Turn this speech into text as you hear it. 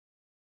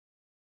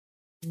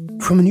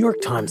From the New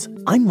York Times,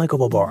 I'm Michael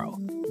Barbaro.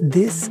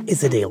 This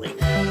is A Daily.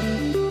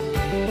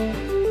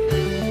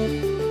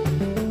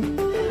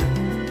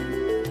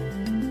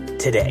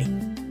 Today,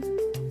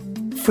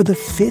 for the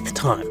fifth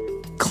time,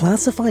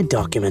 classified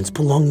documents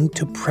belonging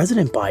to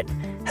President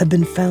Biden have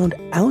been found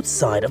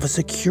outside of a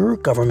secure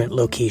government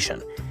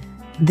location,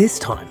 this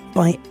time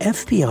by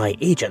FBI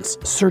agents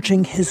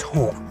searching his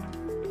home.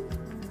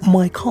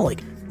 My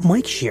colleague,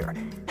 Mike Shear,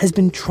 has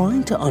been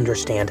trying to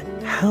understand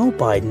how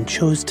Biden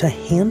chose to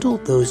handle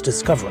those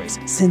discoveries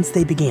since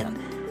they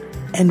began,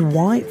 and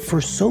why,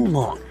 for so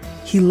long,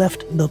 he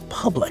left the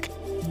public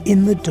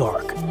in the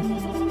dark.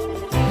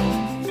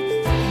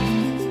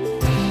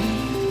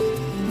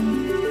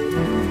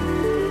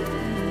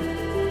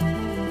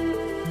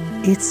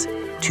 It's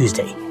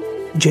Tuesday,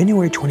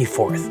 January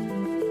 24th.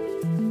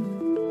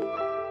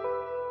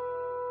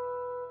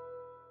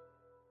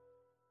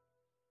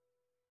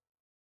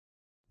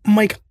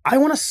 Mike, I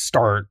want to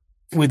start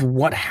with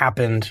what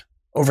happened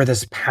over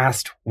this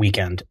past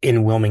weekend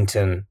in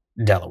Wilmington,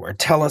 Delaware.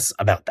 Tell us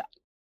about that.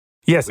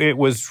 Yes, it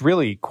was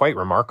really quite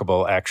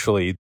remarkable,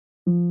 actually.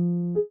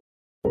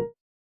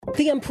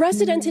 The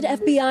unprecedented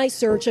FBI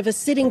search of a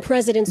sitting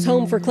president's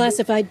home for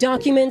classified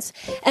documents,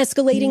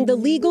 escalating the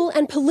legal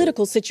and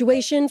political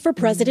situation for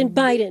President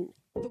Biden.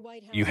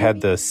 You had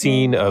the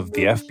scene of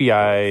the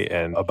FBI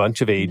and a bunch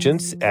of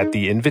agents at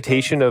the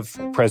invitation of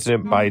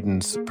President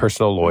Biden's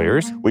personal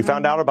lawyers. We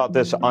found out about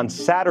this on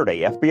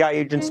Saturday. FBI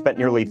agents spent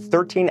nearly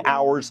 13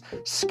 hours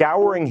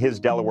scouring his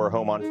Delaware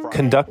home on Friday,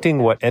 conducting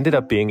what ended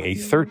up being a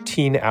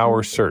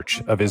 13-hour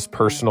search of his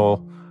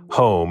personal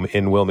home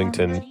in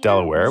Wilmington,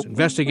 Delaware.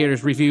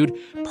 Investigators reviewed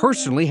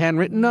personally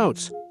handwritten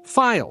notes,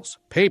 files,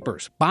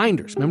 papers,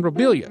 binders,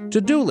 memorabilia,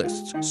 to-do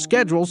lists,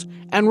 schedules,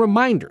 and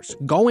reminders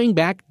going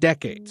back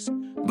decades.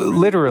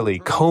 Literally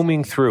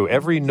combing through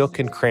every nook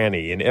and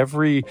cranny in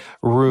every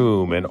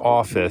room and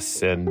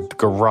office and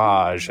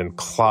garage and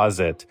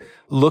closet,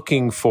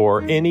 looking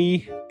for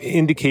any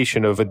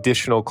indication of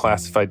additional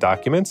classified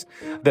documents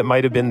that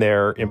might have been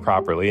there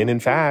improperly. And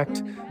in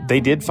fact, they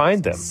did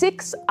find them.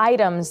 6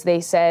 items, they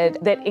said,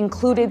 that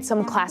included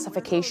some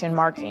classification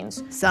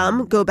markings.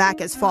 Some go back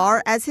as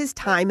far as his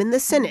time in the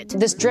Senate.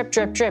 This drip,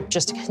 drip, drip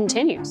just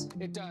continues.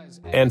 It does.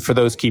 And for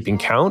those keeping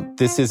count,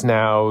 this is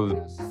now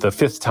the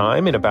 5th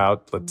time in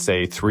about, let's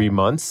say, 3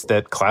 months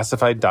that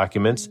classified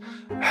documents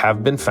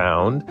have been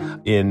found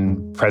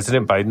in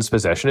President Biden's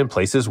possession in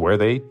places where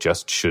they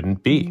just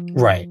shouldn't be.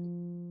 Right.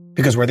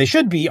 Because where they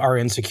should be are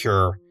in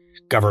secure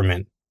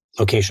government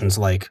locations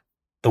like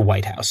the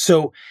White House.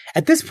 So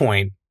at this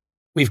point,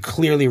 we've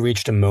clearly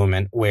reached a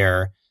moment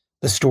where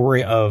the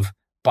story of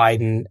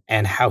Biden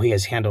and how he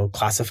has handled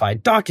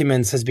classified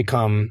documents has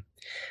become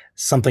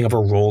something of a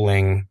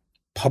rolling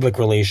public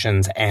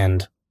relations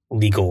and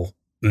legal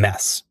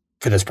mess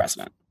for this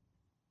president.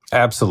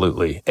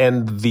 Absolutely.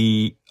 And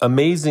the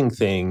amazing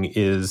thing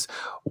is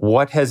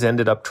what has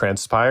ended up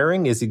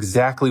transpiring is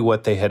exactly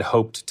what they had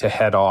hoped to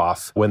head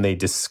off when they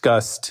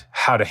discussed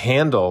how to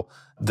handle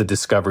the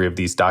discovery of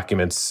these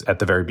documents at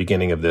the very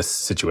beginning of this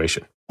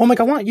situation. Well, Mike,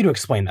 I want you to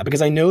explain that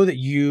because I know that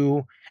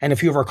you and a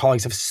few of our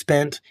colleagues have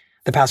spent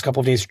the past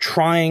couple of days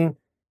trying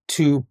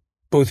to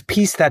both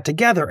piece that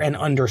together and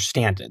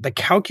understand it. The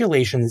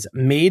calculations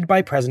made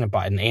by President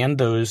Biden and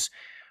those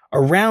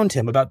around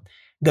him about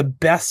the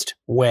best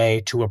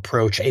way to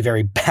approach a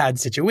very bad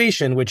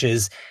situation, which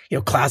is,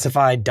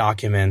 classified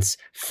documents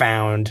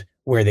found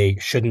where they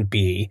shouldn't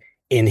be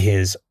in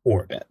his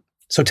orbit.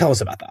 So tell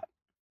us about that.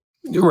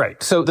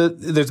 Right. So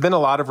there's been a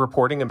lot of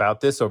reporting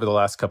about this over the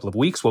last couple of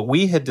weeks. What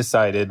we had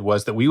decided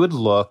was that we would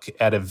look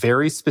at a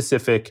very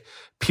specific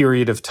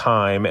period of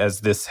time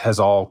as this has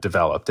all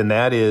developed. And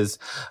that is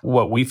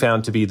what we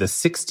found to be the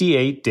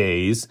 68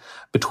 days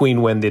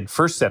between when the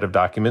first set of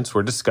documents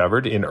were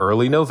discovered in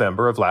early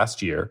November of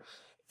last year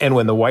and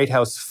when the White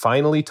House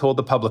finally told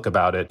the public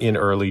about it in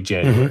early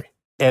January. Mm-hmm.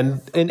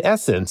 And in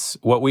essence,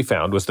 what we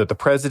found was that the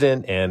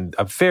president and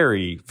a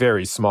very,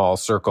 very small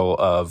circle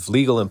of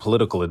legal and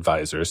political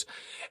advisors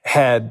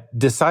had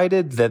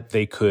decided that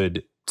they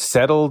could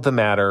settle the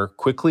matter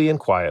quickly and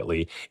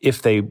quietly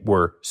if they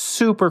were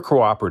super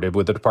cooperative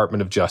with the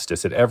Department of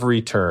Justice at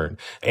every turn,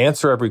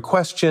 answer every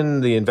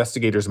question the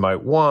investigators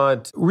might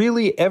want,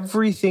 really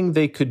everything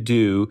they could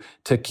do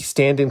to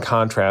stand in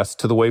contrast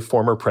to the way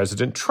former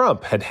President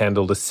Trump had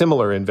handled a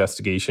similar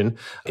investigation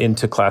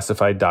into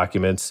classified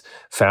documents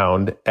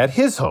found at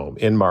his home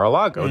in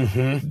Mar-a-Lago.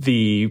 Mm-hmm.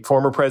 The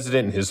former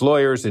president and his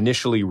lawyers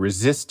initially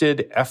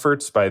resisted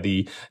efforts by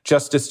the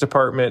Justice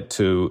Department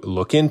to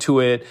look into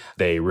it.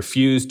 They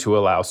refused to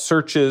allow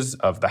searches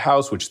of the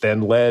house, which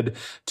then led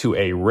to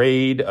a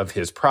raid of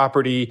his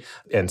property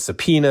and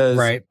subpoenas.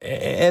 Right.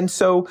 And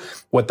so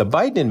what the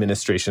Biden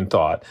administration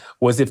thought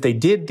was if they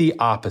did the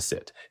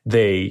opposite,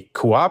 they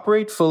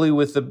cooperate fully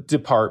with the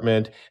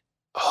department,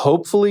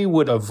 hopefully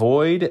would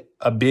avoid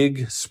a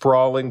big,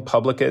 sprawling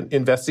public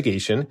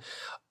investigation.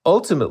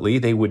 Ultimately,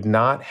 they would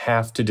not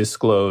have to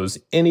disclose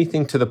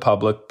anything to the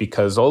public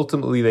because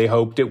ultimately they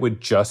hoped it would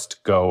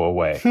just go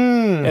away.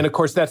 And of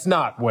course, that's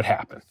not what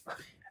happened.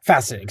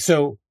 Fascinating.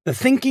 So the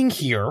thinking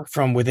here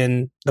from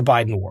within the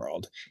Biden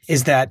world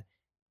is that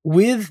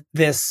with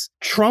this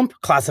Trump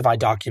classified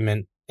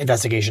document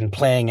investigation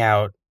playing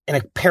out in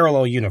a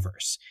parallel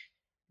universe,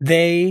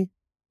 they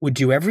would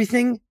do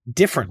everything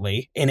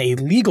differently in a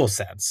legal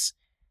sense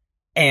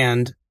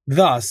and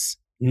thus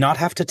not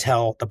have to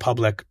tell the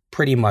public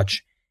pretty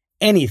much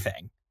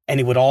anything. And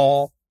it would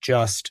all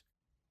just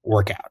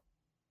work out.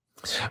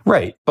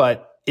 Right.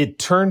 But it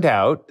turned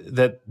out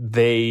that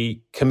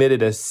they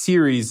committed a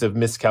series of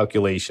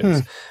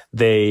miscalculations.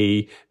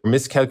 They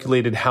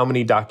miscalculated how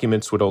many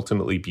documents would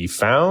ultimately be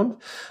found.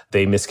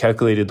 They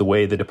miscalculated the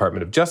way the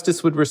Department of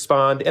Justice would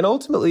respond. And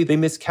ultimately, they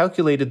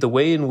miscalculated the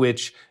way in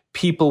which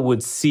people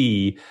would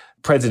see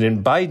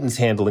President Biden's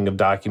handling of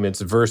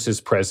documents versus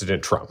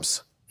President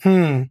Trump's.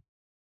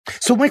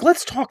 So, Mike,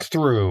 let's talk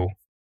through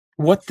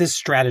what this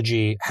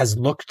strategy has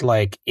looked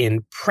like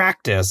in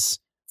practice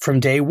from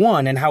day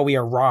one and how we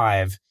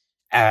arrive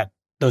at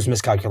those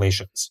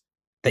miscalculations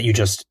that you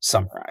just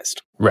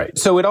summarized. Right.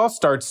 So it all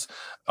starts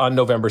on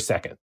November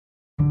 2nd.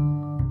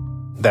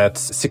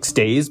 That's 6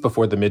 days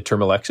before the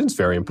midterm elections,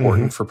 very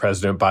important for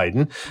President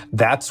Biden.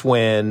 That's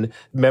when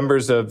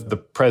members of the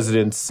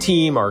president's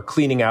team are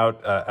cleaning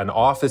out an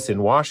office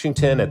in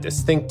Washington at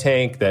this think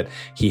tank that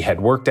he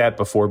had worked at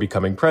before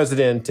becoming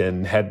president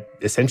and had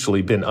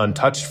essentially been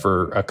untouched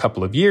for a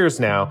couple of years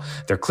now.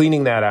 They're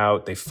cleaning that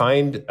out. They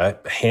find a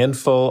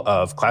handful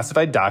of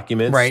classified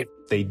documents. Right.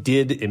 They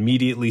did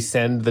immediately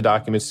send the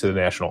documents to the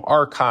National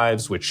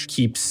Archives, which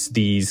keeps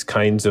these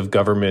kinds of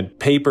government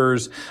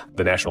papers.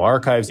 The National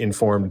Archives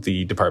informed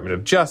the Department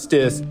of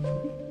Justice.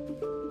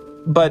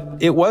 But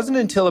it wasn't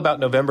until about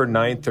November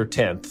 9th or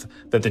 10th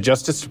that the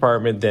Justice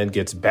Department then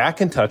gets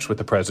back in touch with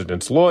the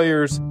president's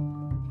lawyers,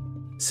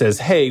 says,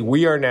 hey,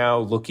 we are now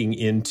looking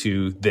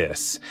into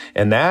this.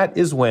 And that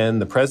is when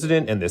the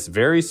president and this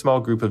very small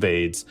group of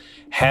aides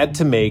had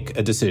to make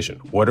a decision.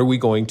 What are we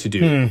going to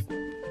do?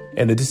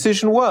 And the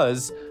decision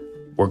was,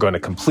 we're going to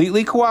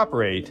completely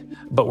cooperate,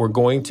 but we're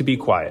going to be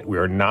quiet. We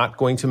are not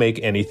going to make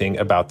anything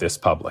about this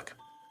public.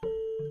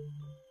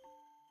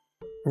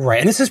 Right.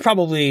 And this is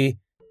probably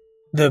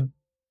the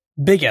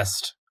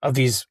biggest of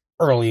these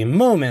early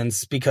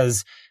moments,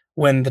 because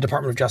when the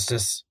Department of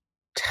Justice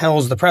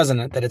tells the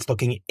president that it's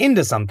looking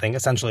into something,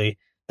 essentially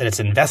that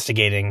it's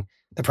investigating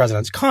the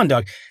president's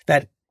conduct,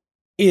 that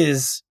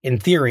is, in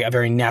theory, a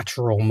very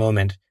natural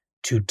moment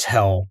to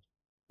tell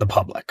the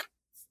public.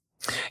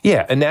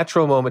 Yeah, a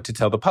natural moment to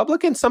tell the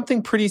public, and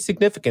something pretty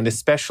significant,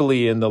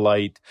 especially in the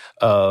light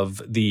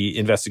of the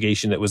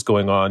investigation that was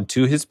going on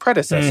to his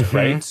predecessor,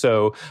 right?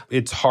 So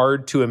it's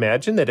hard to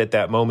imagine that at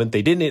that moment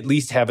they didn't at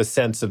least have a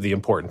sense of the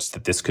importance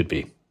that this could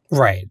be.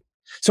 Right.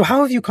 So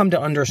how have you come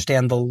to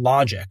understand the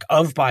logic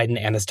of Biden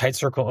and his tight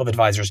circle of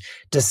advisors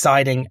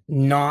deciding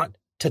not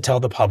to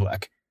tell the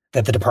public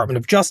that the Department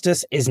of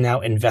Justice is now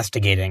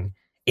investigating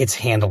its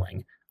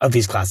handling of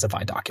these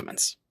classified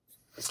documents?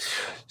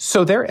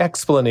 So their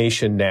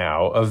explanation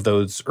now of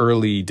those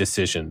early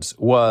decisions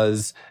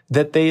was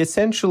that they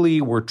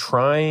essentially were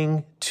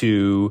trying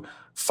to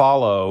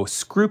follow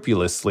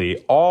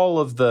scrupulously all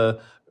of the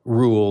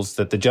rules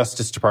that the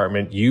Justice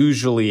Department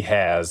usually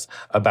has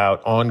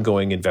about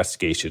ongoing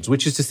investigations,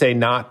 which is to say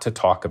not to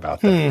talk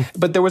about them.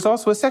 But there was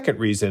also a second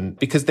reason,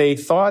 because they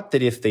thought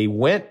that if they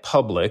went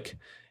public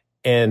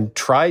and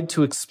tried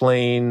to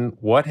explain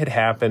what had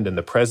happened in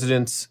the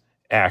president's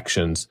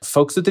actions,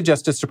 folks at the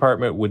Justice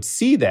Department would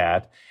see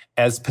that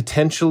as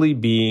potentially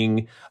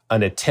being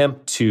an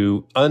attempt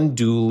to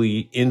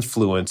unduly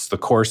influence the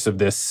course of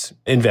this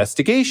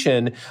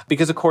investigation,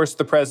 because, of course,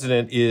 the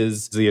president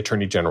is the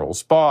attorney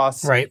general's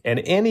boss. Right. And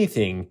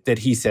anything that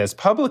he says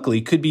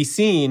publicly could be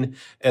seen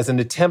as an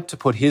attempt to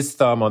put his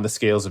thumb on the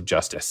scales of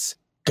justice.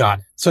 Got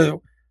it.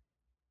 So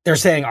they're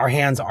saying our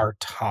hands are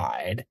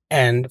tied.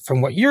 And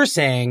from what you're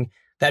saying,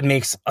 that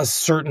makes a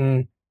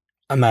certain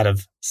amount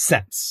of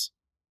sense,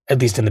 at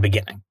least in the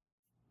beginning.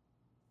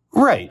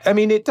 Right. I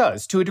mean, it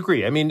does to a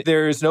degree. I mean,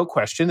 there is no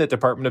question that the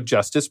Department of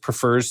Justice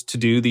prefers to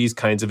do these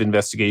kinds of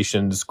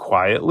investigations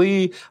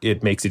quietly.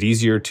 It makes it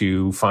easier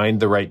to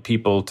find the right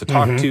people to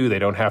talk to. They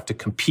don't have to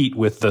compete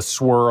with the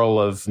swirl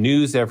of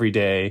news every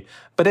day.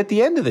 But at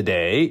the end of the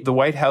day, the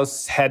White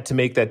House had to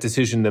make that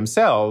decision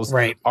themselves.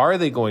 Right. Are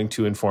they going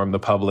to inform the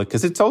public?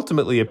 Because it's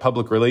ultimately a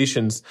public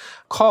relations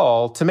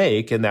call to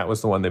make, and that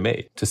was the one they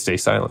made, to stay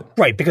silent.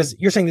 Right, because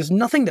you're saying there's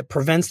nothing that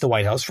prevents the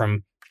White House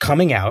from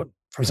coming out,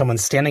 from someone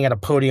standing at a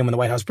podium in the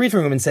White House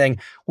briefing room and saying,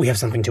 we have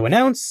something to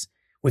announce.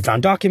 We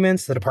found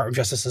documents. The Department of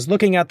Justice is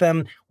looking at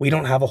them. We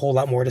don't have a whole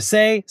lot more to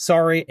say.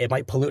 Sorry, it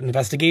might pollute an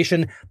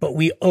investigation, but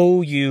we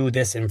owe you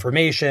this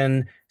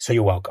information, so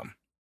you're welcome.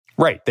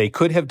 Right. They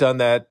could have done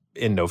that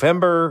in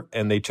November,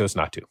 and they chose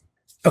not to.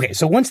 Okay,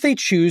 so once they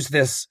choose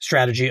this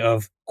strategy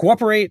of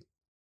cooperate,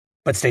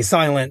 but stay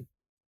silent,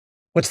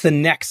 what's the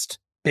next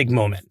big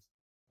moment?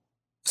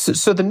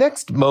 So the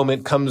next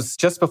moment comes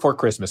just before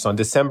Christmas, on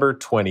December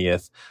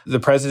 20th.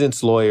 The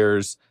president's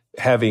lawyers,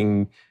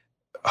 having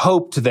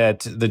hoped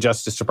that the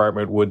Justice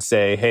Department would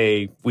say,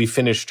 hey, we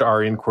finished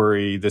our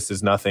inquiry. This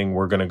is nothing.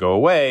 We're going to go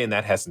away. And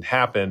that hasn't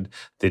happened.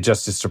 The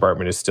Justice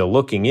Department is still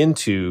looking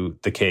into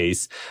the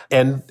case.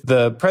 And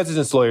the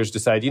president's lawyers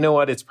decide, you know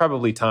what? It's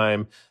probably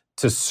time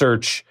to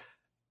search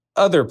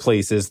other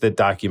places that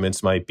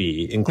documents might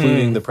be,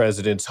 including the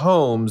president's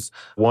homes,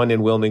 one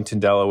in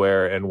Wilmington,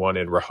 Delaware, and one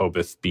in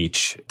Rehoboth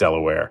Beach,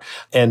 Delaware.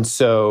 And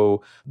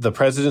so the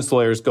president's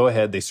lawyers go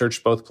ahead, they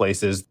search both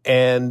places,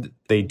 and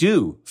they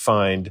do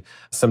find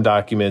some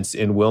documents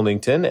in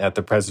Wilmington at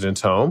the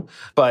president's home.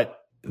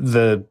 But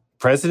the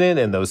president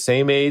and those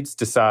same aides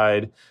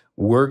decide,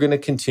 we're going to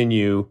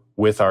continue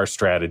with our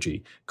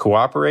strategy.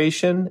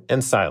 Cooperation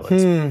and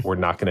silence. We're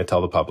not going to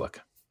tell the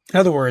public. In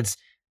other words,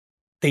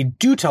 they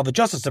do tell the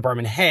Justice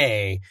Department,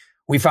 hey,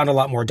 we found a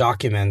lot more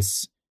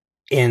documents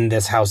in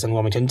this house in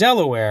Wilmington,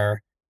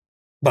 Delaware,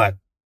 but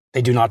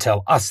they do not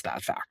tell us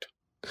that fact.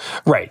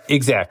 Right,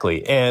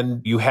 exactly. And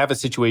you have a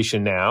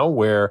situation now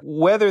where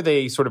whether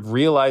they sort of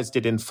realized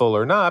it in full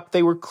or not,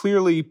 they were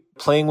clearly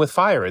playing with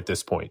fire at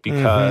this point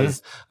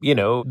because, you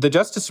know, the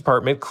Justice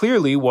Department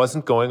clearly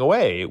wasn't going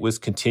away. It was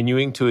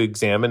continuing to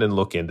examine and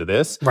look into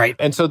this. Right.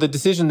 And so the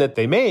decision that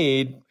they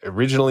made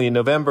originally in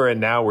November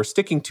and now we're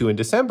sticking to in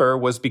December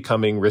was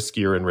becoming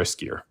riskier and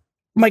riskier.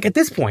 Mike, at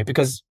this point,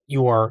 because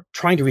you are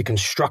trying to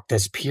reconstruct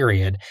this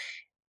period,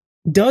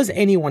 does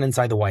anyone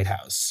inside the White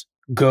House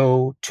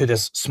go to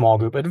this small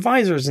group of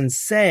advisors and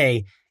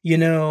say, you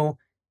know,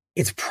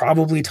 it's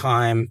probably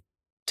time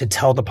to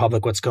tell the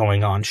public what's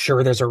going on.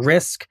 Sure, there's a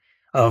risk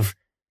of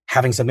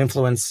having some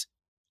influence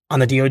on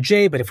the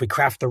DOJ, but if we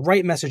craft the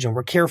right message and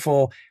we're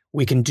careful,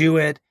 we can do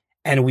it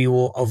and we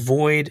will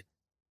avoid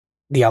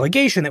the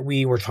allegation that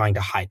we were trying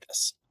to hide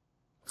this.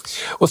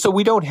 Well, so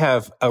we don't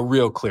have a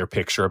real clear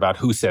picture about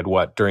who said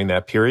what during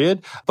that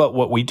period. But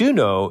what we do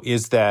know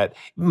is that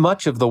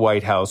much of the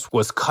White House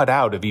was cut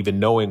out of even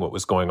knowing what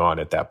was going on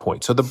at that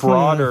point. So the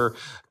broader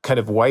kind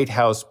of White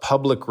House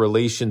public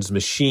relations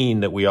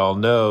machine that we all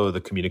know,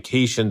 the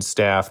communications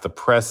staff, the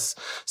press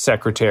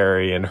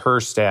secretary and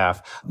her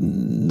staff,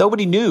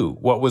 nobody knew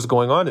what was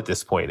going on at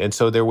this point. And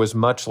so there was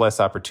much less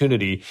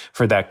opportunity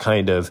for that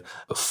kind of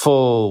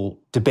full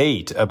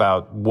debate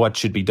about what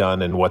should be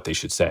done and what they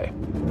should say.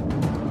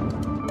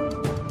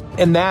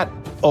 And that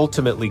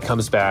ultimately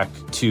comes back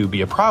to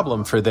be a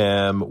problem for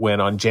them when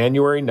on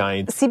January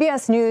 9th,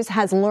 CBS News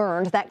has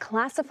learned that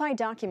classified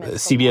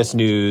documents CBS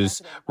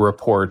News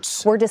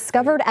reports were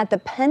discovered at the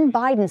Penn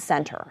Biden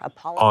Center.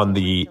 On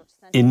the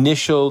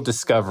initial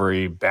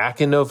discovery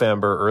back in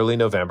November, early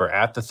November,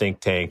 at the think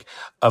tank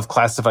of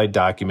classified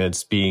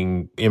documents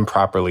being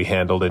improperly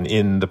handled and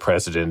in the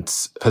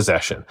president's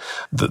possession.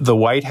 The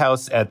White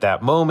House at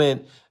that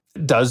moment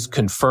does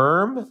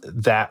confirm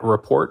that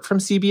report from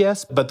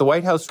CBS, but the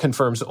White House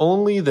confirms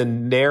only the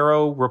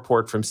narrow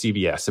report from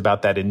CBS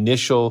about that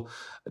initial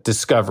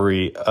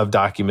discovery of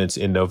documents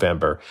in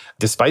November,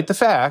 despite the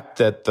fact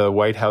that the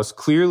White House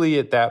clearly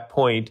at that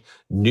point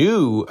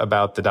knew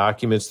about the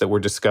documents that were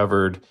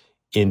discovered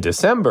in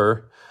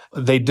December.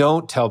 They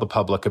don't tell the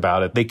public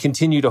about it. They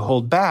continue to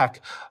hold back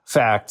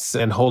facts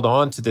and hold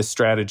on to this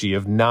strategy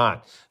of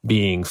not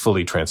being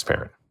fully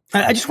transparent.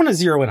 I just want to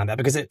zero in on that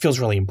because it feels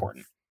really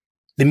important.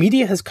 The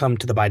media has come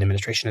to the Biden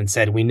administration and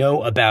said, we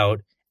know about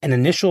an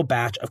initial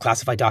batch of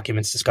classified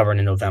documents discovered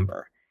in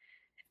November.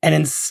 And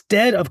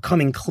instead of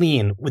coming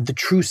clean with the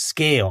true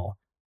scale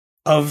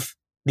of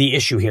the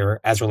issue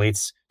here as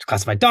relates to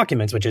classified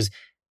documents, which is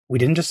we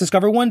didn't just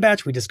discover one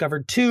batch, we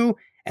discovered two,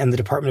 and the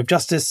Department of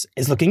Justice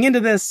is looking into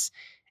this.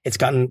 It's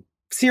gotten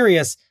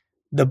serious.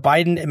 The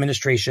Biden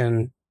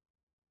administration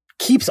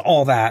keeps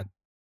all that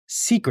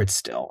secret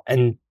still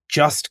and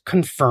just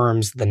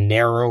confirms the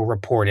narrow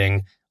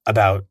reporting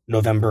about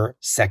November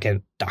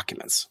 2nd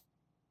documents.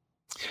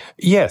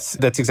 Yes,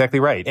 that's exactly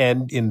right.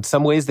 And in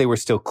some ways, they were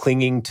still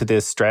clinging to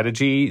this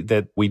strategy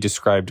that we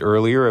described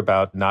earlier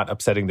about not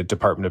upsetting the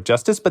Department of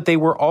Justice, but they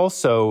were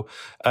also,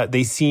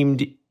 they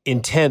seemed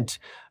intent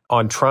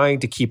on trying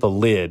to keep a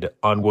lid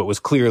on what was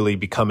clearly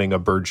becoming a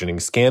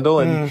burgeoning scandal,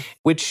 and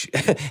which,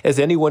 as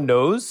anyone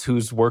knows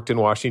who's worked in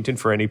Washington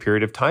for any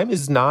period of time,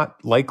 is not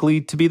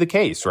likely to be the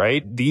case,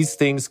 right? These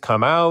things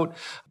come out.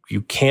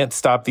 You can't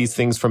stop these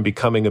things from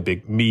becoming a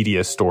big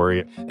media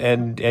story.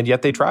 And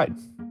yet they tried.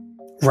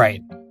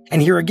 Right.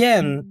 And here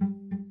again,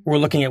 we're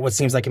looking at what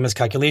seems like a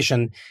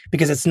miscalculation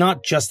because it's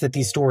not just that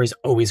these stories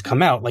always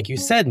come out. Like you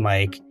said,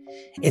 Mike,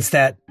 it's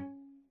that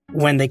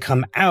when they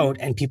come out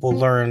and people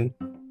learn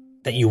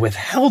that you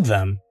withheld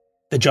them,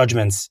 the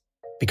judgments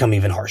become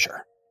even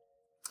harsher.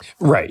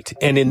 Right.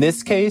 And in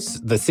this case,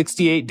 the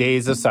 68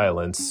 days of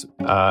silence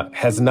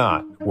has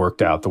not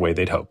worked out the way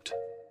they'd hoped.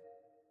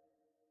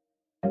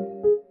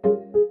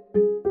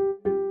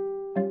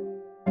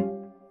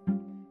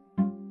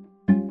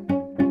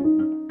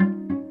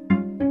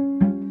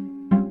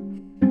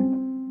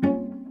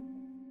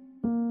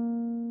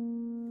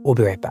 We'll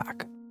be right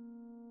back.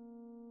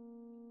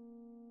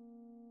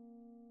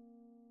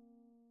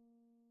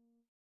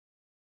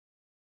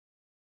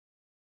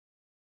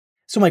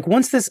 So, Mike,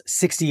 once this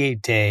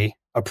 68-day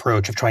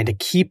approach of trying to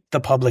keep the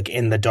public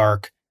in the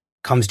dark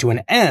comes to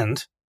an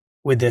end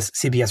with this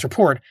CBS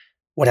report,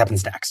 what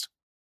happens next?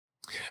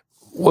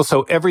 Well,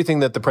 so everything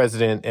that the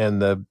president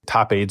and the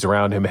top aides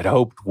around him had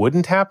hoped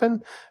wouldn't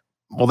happen,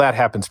 well, that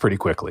happens pretty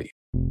quickly.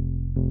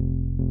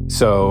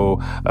 So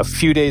a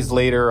few days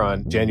later,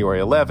 on January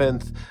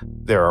 11th,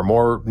 there are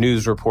more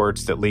news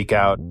reports that leak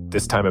out,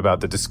 this time about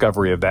the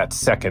discovery of that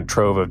second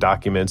trove of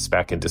documents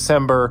back in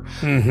December.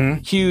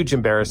 Huge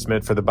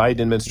embarrassment for the Biden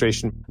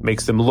administration,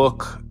 makes them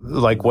look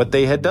like what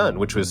they had done,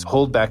 which was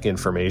hold back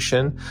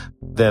information.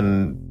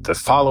 Then the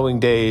following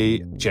day,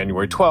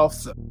 January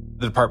 12th,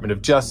 the Department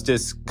of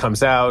Justice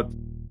comes out.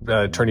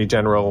 Attorney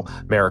General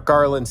Merrick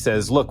Garland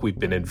says, look, we've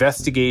been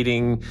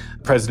investigating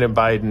President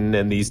Biden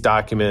and these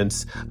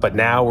documents, but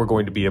now we're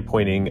going to be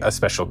appointing a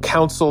special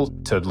counsel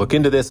to look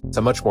into this. It's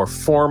a much more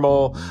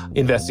formal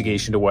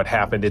investigation to what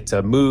happened. It's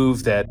a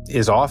move that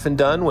is often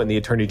done when the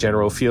Attorney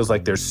General feels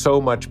like there's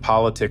so much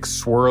politics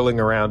swirling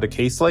around a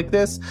case like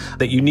this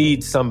that you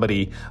need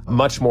somebody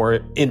much more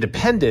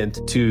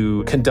independent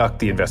to conduct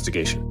the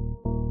investigation.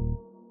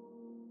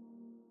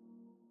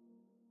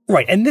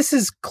 Right. And this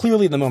is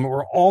clearly the moment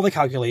where all the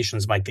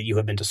calculations, Mike, that you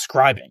have been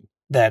describing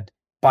that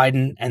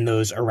Biden and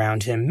those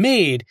around him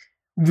made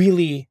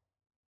really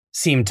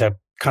seem to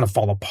kind of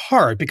fall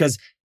apart, because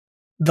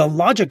the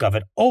logic of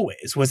it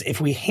always was,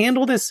 if we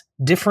handle this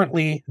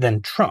differently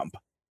than Trump,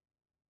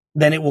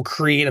 then it will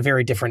create a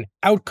very different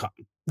outcome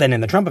than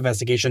in the Trump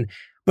investigation.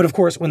 But of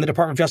course, when the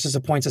Department of Justice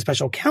appoints a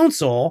special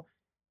counsel,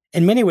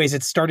 in many ways,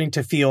 it's starting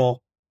to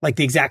feel like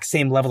the exact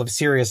same level of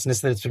seriousness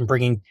that it's been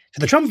bringing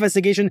to the Trump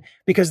investigation,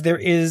 because there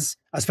is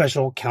a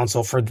special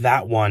counsel for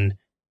that one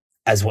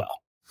as well.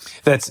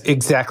 That's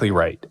exactly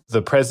right.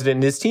 The president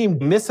and his team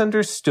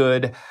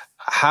misunderstood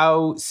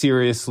how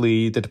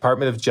seriously the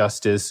Department of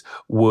Justice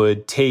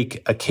would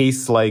take a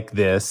case like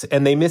this,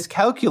 and they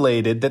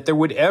miscalculated that there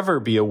would ever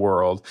be a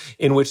world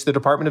in which the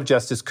Department of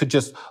Justice could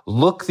just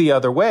look the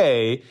other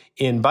way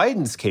in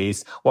Biden's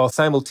case while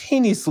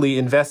simultaneously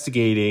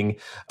investigating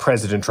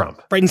President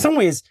Trump. Right. In some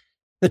ways,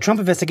 the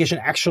Trump investigation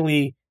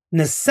actually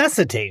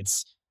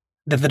necessitates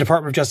that the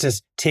Department of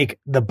Justice take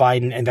the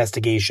Biden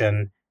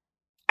investigation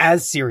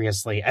as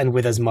seriously and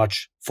with as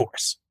much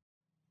force.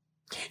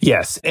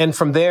 Yes. And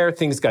from there,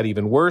 things got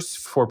even worse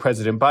for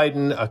President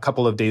Biden. A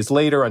couple of days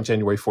later, on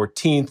January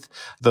 14th,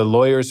 the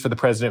lawyers for the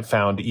president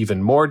found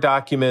even more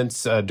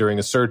documents during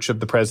a search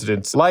of the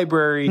president's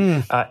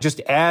library,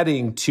 just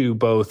adding to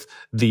both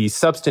the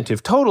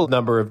substantive total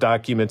number of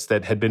documents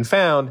that had been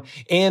found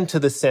and to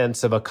the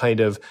sense of a kind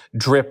of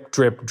drip,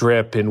 drip,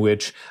 drip in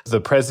which the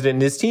president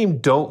and his team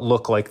don't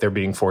look like they're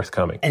being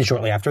forthcoming. And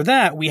shortly after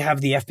that, we have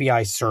the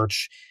FBI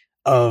search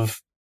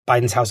of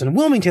Biden's house in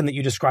Wilmington that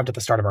you described at the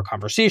start of our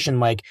conversation,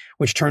 Mike,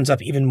 which turns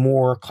up even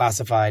more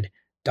classified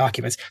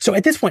documents. So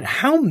at this point,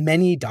 how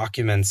many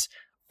documents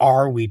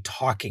are we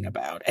talking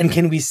about? And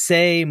can we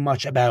say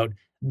much about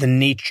the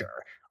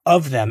nature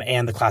of them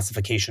and the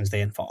classifications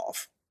they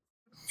involve?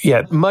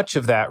 Yeah, much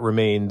of that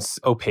remains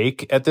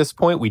opaque at this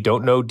point. We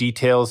don't know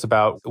details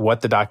about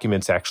what the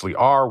documents actually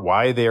are,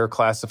 why they are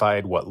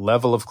classified, what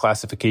level of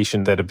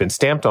classification that have been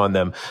stamped on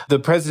them. The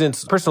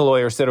president's personal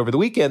lawyer said over the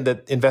weekend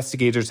that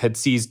investigators had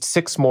seized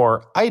 6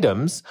 more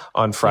items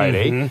on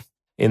Friday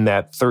in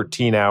that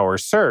 13-hour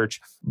search.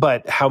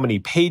 But how many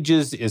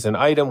pages is an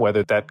item,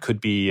 whether that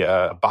could be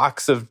a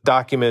box of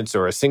documents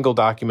or a single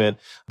document,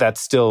 that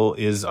still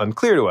is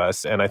unclear to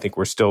us. And I think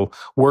we're still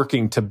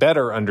working to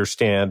better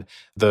understand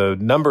the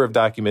number of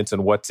documents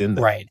and what's in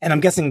them. Right. And I'm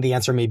guessing the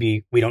answer may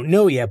be we don't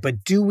know yet,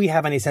 but do we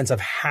have any sense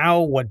of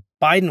how what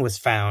Biden was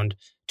found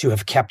to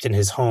have kept in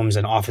his homes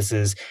and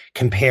offices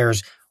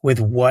compares with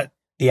what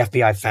the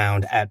FBI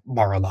found at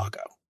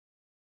Mar-a-Lago?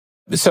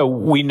 So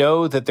we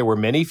know that there were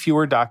many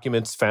fewer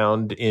documents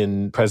found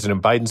in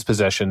President Biden's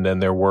possession than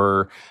there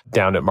were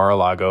down at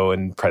Mar-a-Lago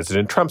in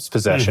President Trump's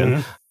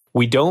possession.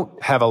 We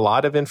don't have a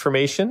lot of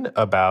information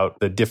about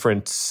the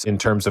difference in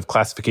terms of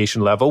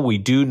classification level. We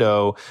do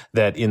know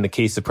that in the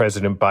case of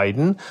President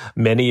Biden,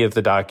 many of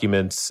the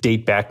documents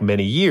date back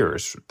many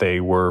years.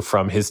 They were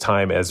from his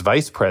time as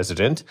vice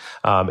president,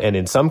 and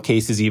in some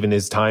cases, even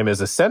his time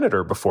as a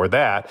senator before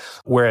that.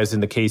 Whereas in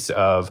the case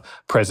of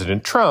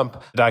President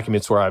Trump,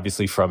 documents were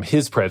obviously from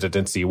his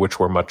presidency, which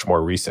were much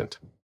more recent.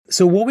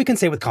 So what we can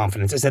say with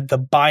confidence is that the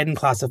Biden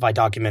classified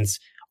documents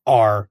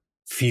are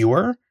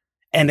fewer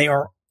and they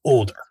are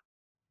older.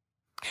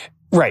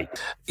 Right.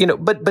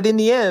 But in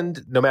the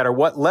end, no matter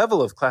what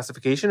level of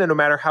classification and no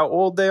matter how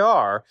old they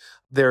are,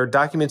 they're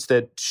documents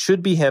that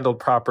should be handled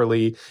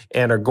properly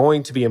and are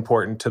going to be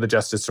important to the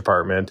Justice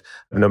Department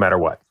no matter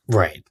what.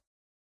 Right.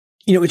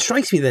 It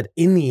strikes me that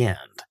in the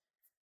end,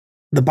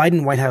 the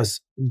Biden White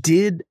House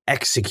did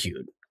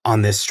execute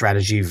on this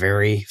strategy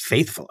very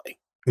faithfully.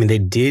 I mean, they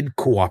did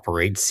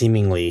cooperate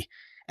seemingly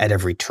at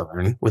every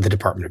turn with the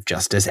Department of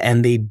Justice,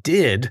 and they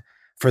did,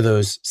 for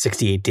those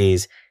 68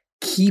 days,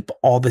 keep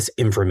all this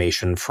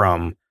information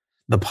from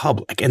the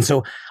public. And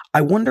so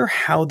I wonder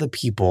how the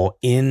people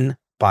in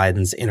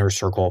Biden's inner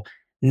circle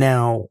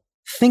now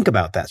think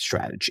about that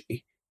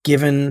strategy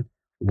given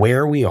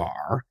where we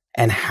are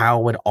and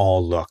how it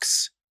all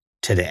looks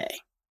today?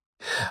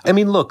 I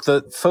mean, look,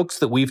 the folks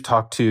that we've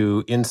talked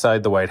to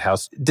inside the White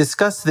House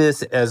discuss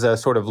this as a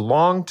sort of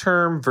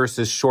long-term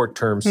versus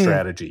short-term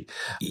strategy.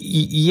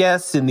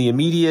 Yes, in the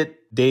immediate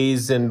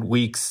days and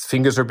weeks,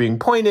 fingers are being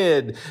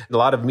pointed, a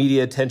lot of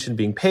media attention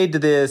being paid to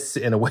this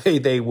in a way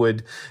they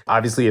would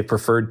obviously have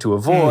preferred to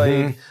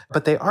avoid.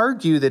 But they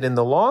argue that in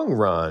the long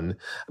run,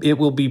 it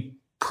will be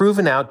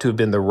proven out to have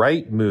been the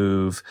right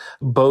move,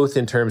 both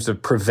in terms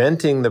of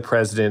preventing the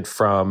president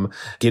from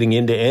getting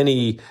into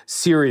any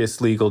serious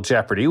legal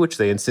jeopardy, which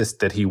they insist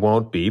that he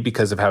won't be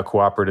because of how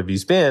cooperative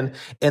he's been.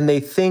 And they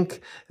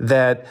think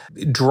that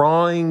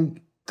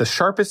drawing the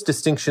sharpest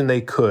distinction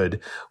they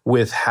could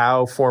with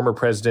how former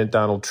President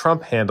Donald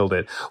Trump handled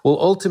it will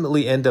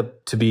ultimately end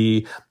up to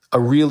be a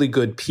really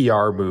good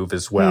PR move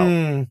as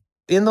well.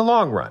 In the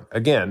long run,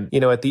 again,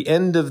 at the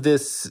end of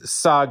this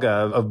saga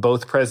of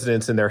both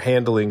presidents and their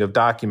handling of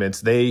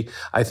documents, they,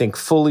 I think,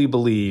 fully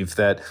believe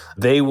that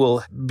they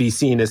will be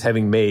seen as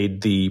having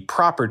made the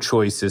proper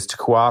choices to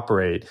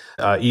cooperate,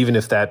 even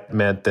if that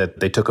meant that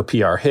they took a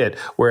PR hit,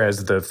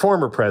 whereas the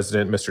former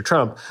president, Mr.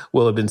 Trump,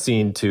 will have been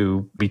seen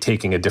to be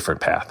taking a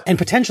different path. And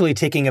potentially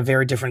taking a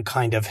very different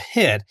kind of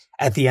hit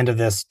at the end of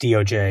this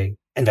DOJ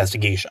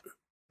investigation.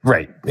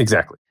 Right,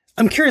 exactly.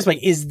 I'm curious,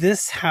 Mike, is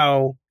this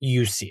how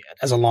you see it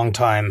as a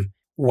longtime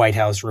White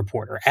House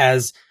reporter,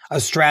 as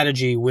a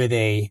strategy with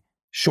a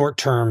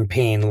short-term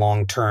pain,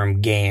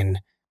 long-term gain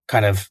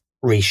kind of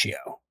ratio?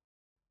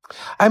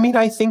 I mean,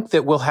 I think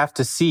that we'll have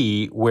to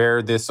see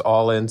where this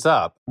all ends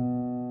up.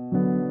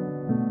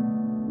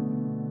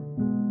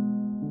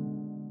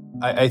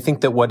 I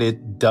think that what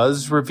it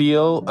does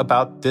reveal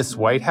about this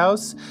White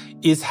House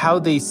is how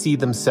they see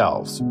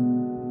themselves.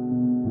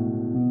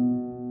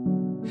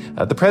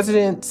 The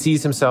president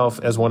sees himself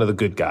as one of the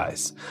good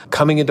guys,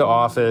 coming into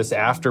office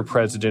after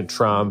President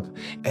Trump.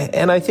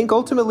 And I think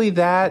ultimately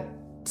that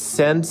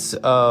sense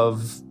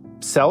of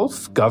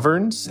self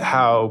governs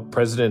how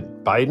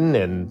President Biden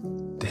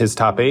and his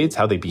top aides,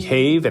 how they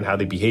behave and how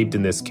they behaved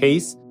in this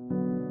case.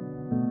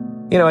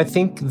 I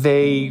think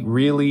they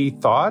really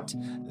thought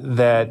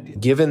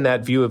that given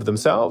that view of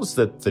themselves,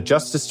 that the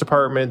Justice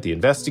Department, the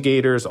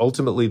investigators,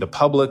 ultimately the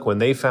public, when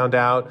they found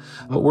out,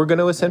 were going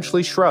to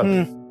essentially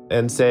shrug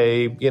and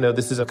say,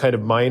 this is a kind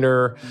of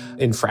minor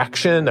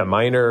infraction, a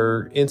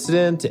minor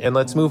incident, and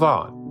let's move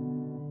on.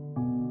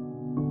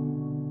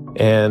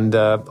 And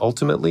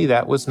ultimately,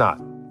 that was not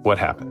what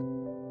happened.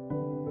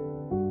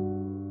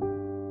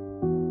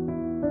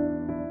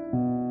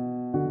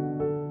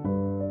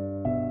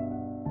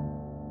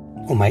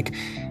 Well, Mike,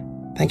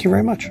 thank you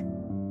very much.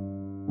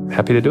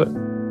 Happy to do it.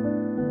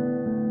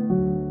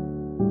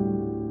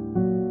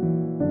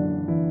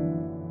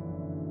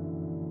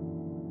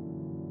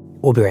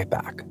 We'll be right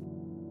back.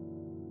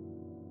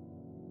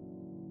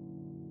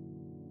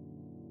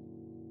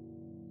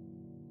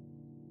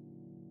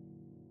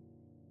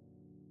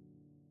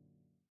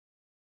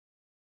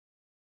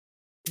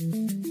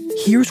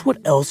 Here's what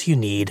else you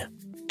need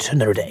to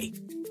know today.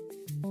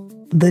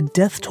 The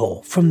death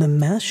toll from the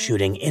mass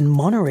shooting in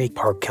Monterey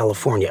Park,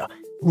 California,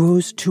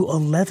 rose to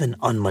 11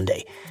 on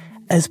Monday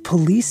as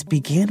police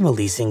began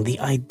releasing the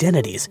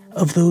identities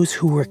of those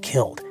who were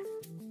killed.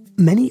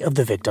 Many of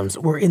the victims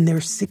were in their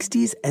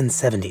 60s and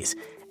 70s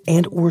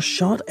and were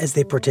shot as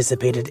they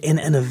participated in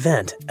an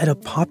event at a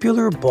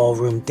popular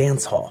ballroom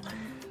dance hall,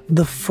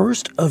 the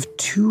first of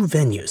two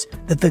venues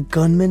that the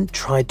gunman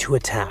tried to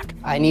attack.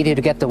 I needed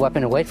to get the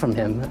weapon away from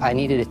him. I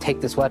needed to take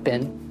this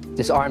weapon,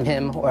 disarm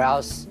him, or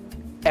else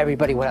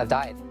everybody would have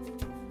died.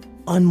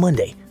 On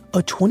Monday, a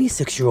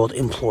 26-year-old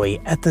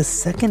employee at the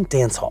second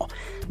dance hall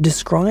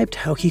described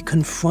how he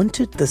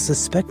confronted the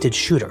suspected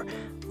shooter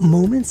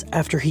moments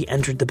after he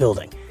entered the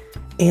building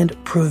and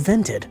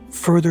prevented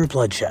further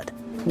bloodshed.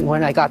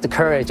 When I got the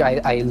courage,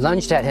 I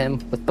lunged at him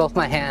with both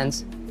my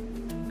hands,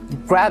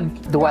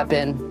 grabbed the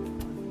weapon,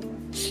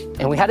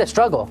 and we had a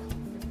struggle.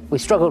 We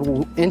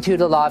struggled into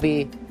the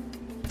lobby,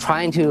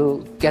 trying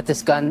to get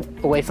this gun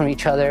away from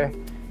each other.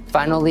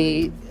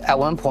 Finally, at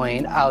one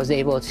point, I was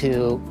able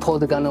to pull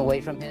the gun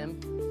away from him.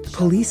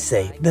 Police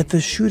say that the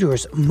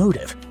shooter's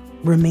motive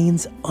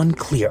remains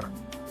unclear.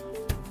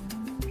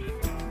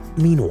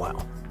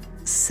 Meanwhile,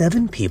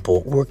 7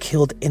 people were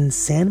killed in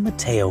San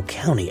Mateo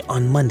County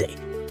on Monday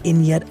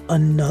in yet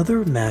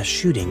another mass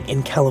shooting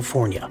in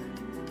California.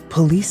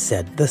 Police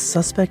said the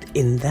suspect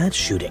in that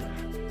shooting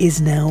is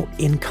now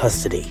in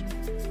custody.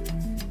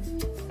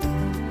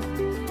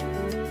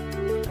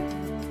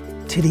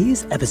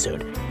 Today's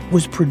episode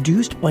was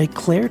produced by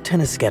Claire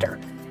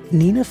Tennisketter,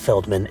 Nina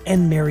Feldman,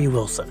 and Mary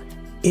Wilson.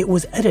 It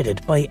was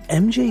edited by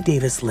MJ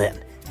Davis Lynn,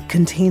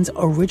 contains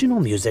original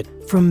music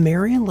from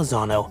Marian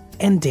Lozano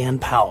and Dan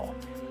Powell,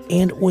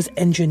 and was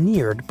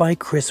engineered by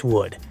Chris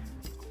Wood.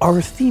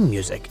 Our theme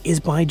music is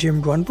by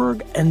Jim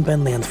Grunberg and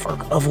Ben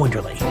Landsberg of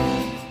Wonderly.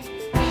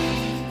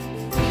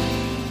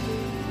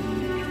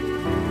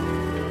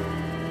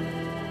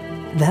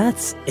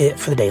 That's it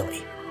for the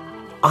Daily.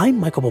 I'm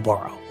Michael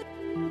Barbaro.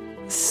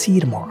 See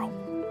you tomorrow.